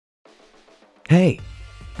Hey,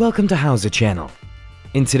 welcome to Howza channel.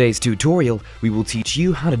 In today's tutorial, we will teach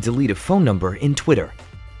you how to delete a phone number in Twitter.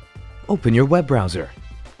 Open your web browser.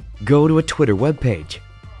 Go to a Twitter web page.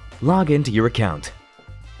 Log into your account.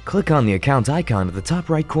 Click on the account icon at the top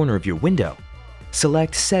right corner of your window.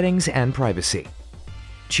 Select Settings and Privacy.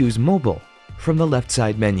 Choose Mobile from the left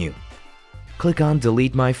side menu. Click on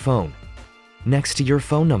Delete My Phone next to your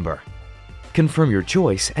phone number. Confirm your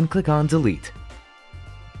choice and click on Delete.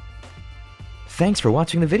 Thanks for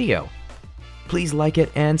watching the video. Please like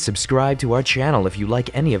it and subscribe to our channel if you like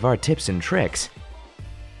any of our tips and tricks.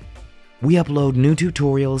 We upload new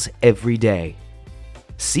tutorials every day.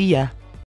 See ya!